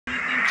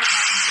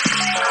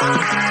Hi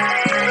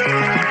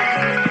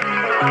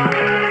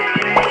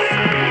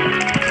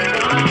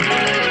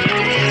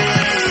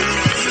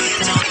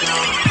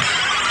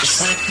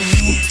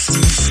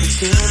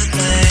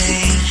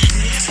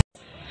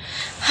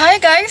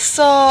guys,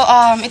 so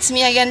it's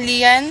me again,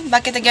 Lian,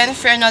 back again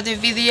for another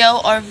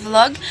video or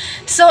vlog.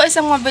 So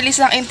isang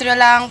mabilis lang intro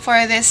lang for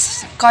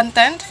this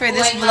content, for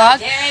this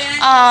vlog.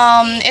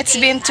 It's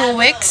been 2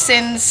 weeks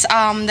since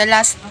the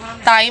last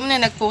time na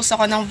nag-post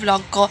ako ng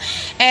vlog ko,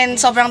 and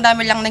sobrang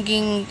dami lang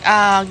naging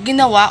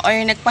ginawa or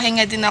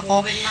nagpahinga din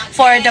ako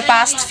for the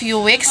past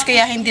few weeks,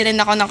 kaya hindi rin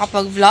ako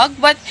nakapag-vlog.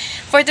 But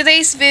for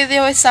today's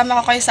video,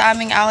 isama ko kayo sa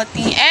aming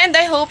outing, and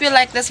I hope you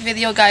like this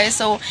video guys.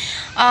 So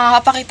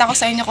papakita ko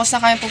sa inyo kung saan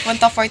kami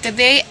pupunta for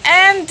today,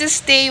 and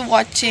just stay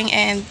watching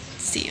and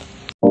see you.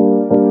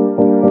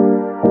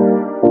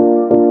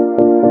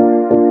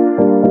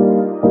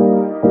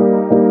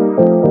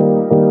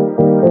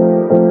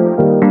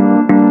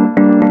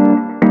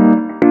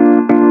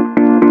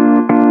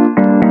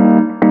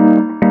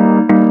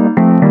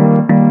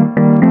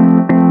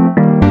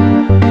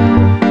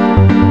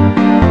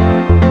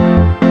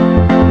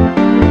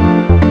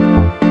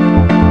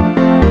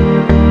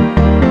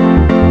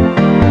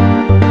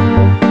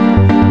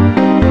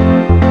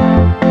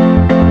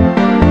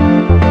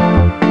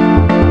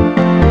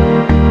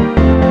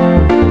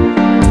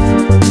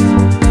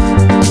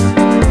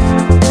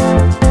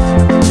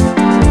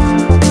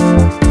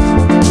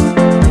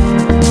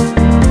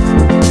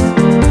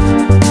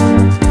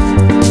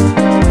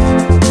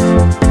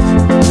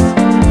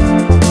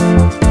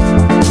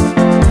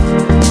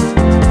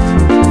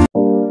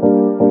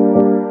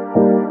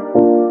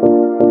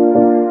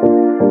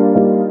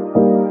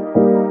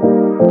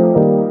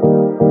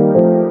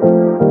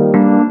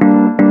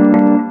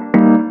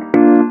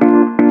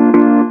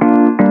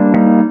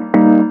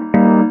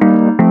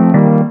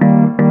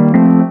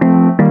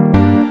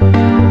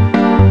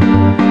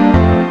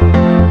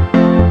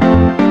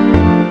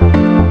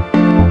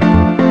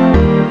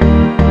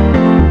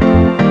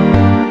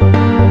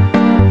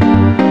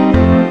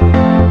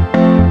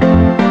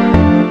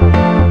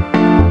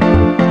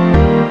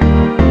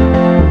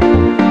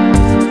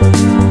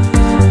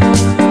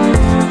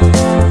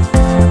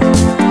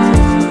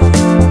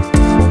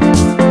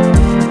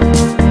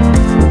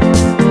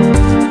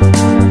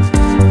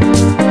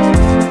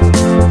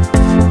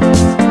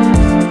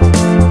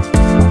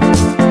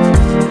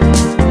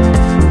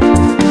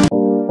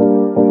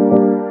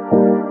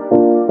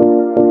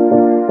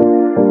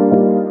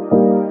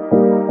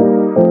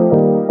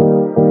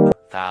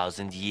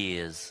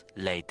 Years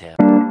later.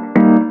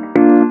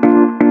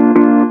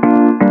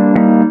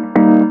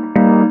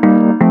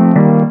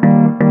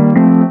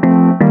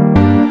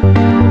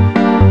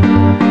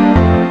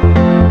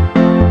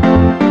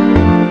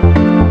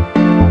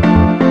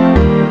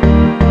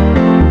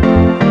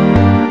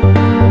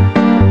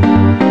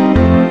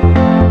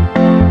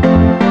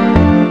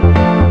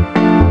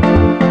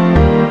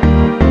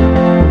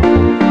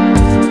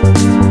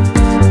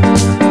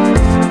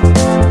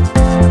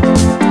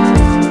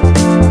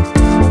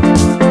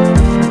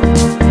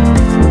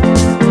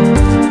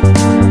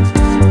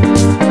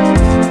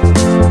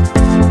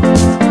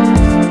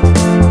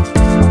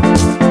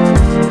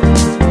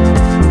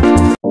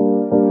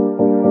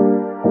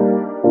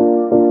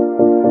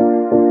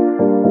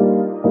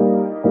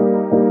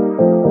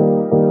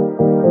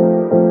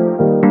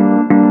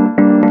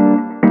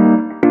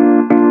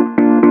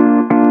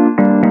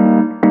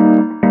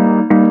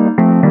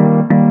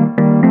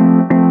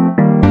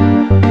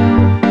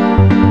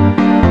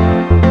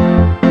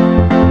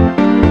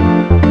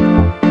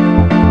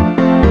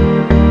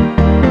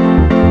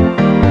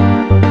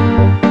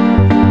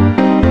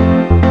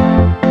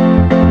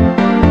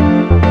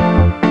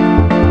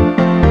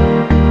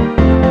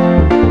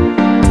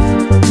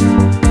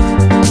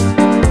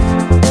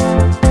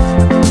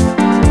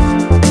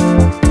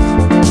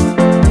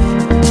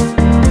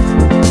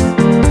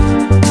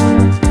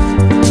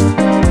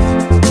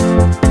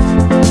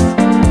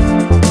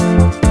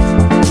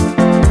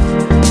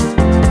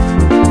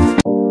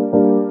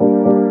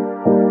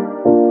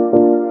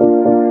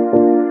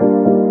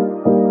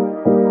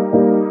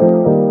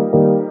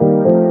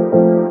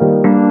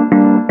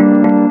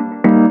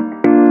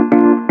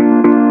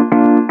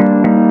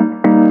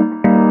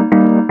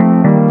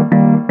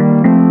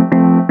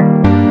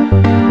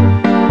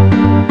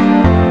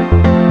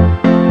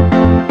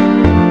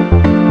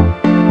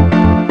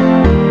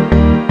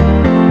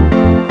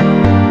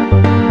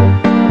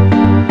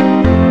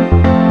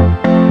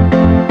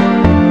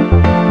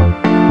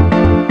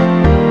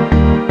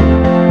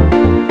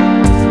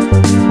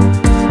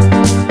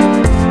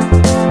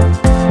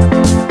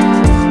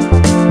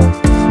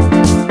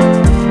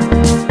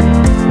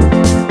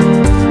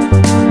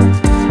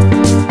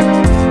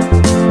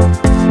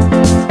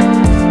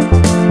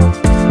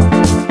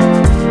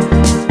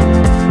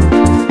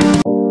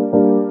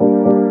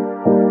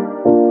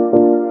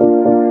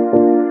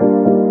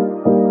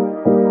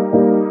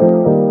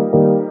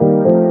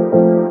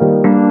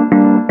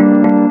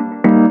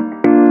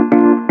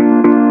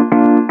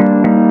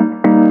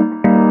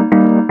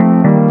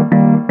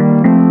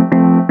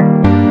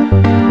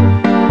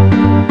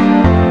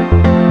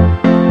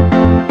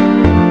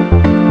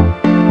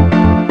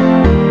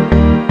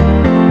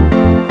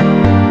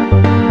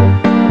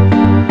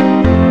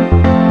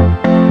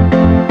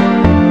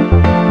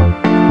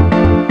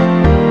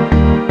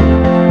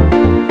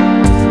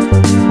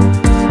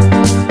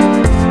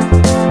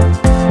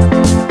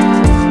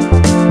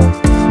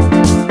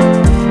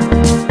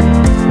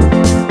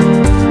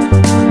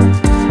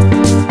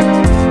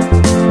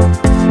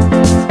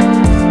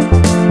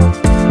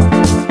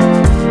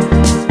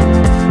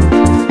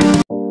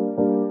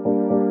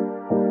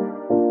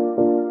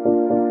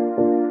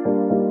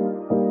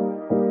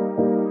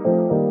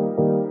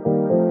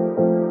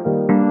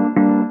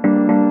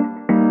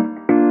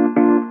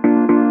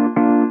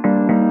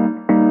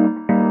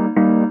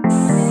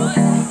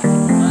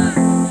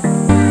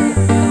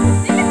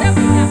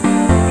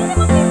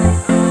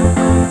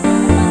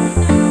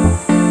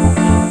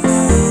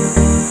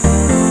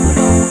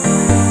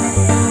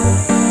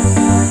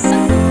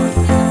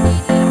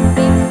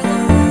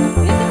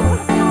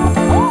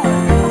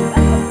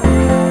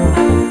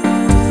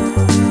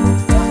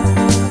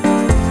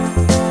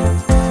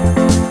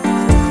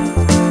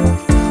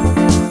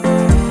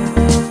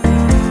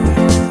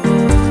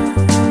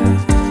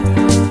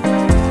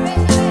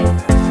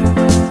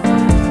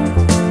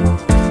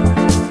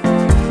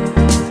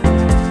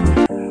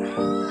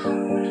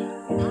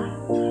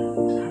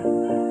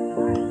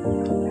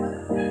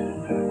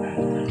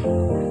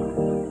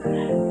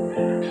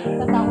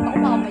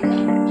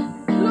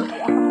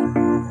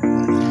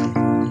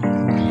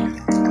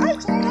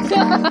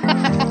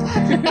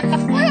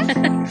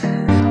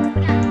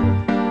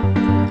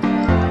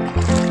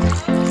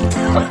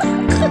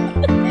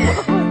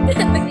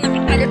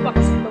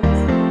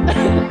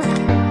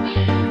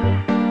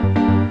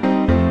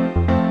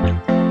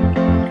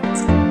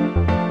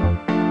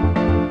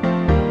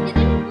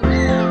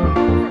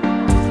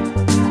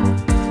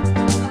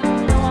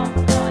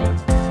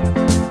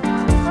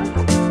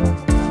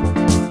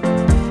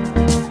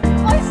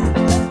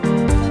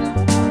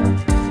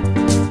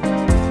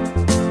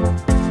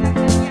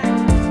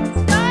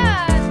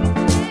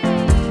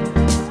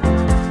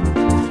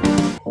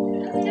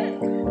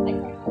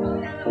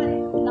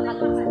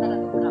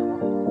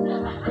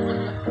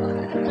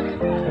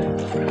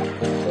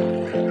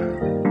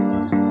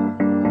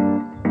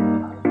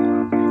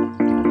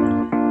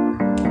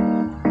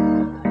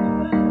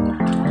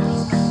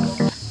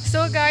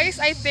 So guys,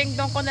 I think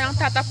doon ko na lang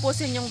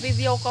tatapusin yung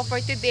video ko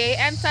for today,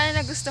 and sana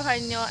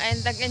nagustuhan nyo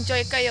and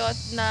nag-enjoy kayo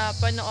na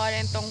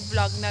panoorin tong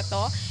vlog na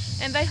to.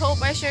 And I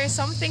hope I share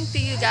something to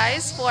you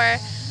guys for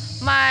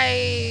my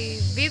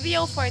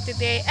video for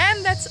today. And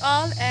that's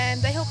all,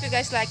 and I hope you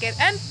guys like it.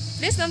 And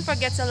please don't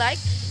forget to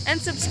like and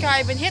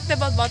subscribe and hit the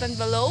bell button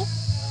below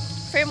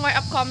for more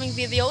upcoming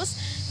videos.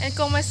 And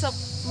kung may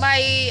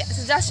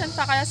suggestion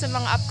pa kayo sa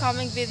mga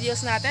upcoming videos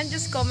natin,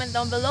 just comment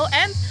down below.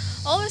 And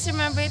always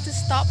remember to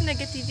stop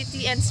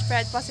negativity and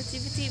spread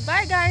positivity.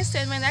 Bye guys,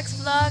 till my next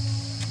vlog.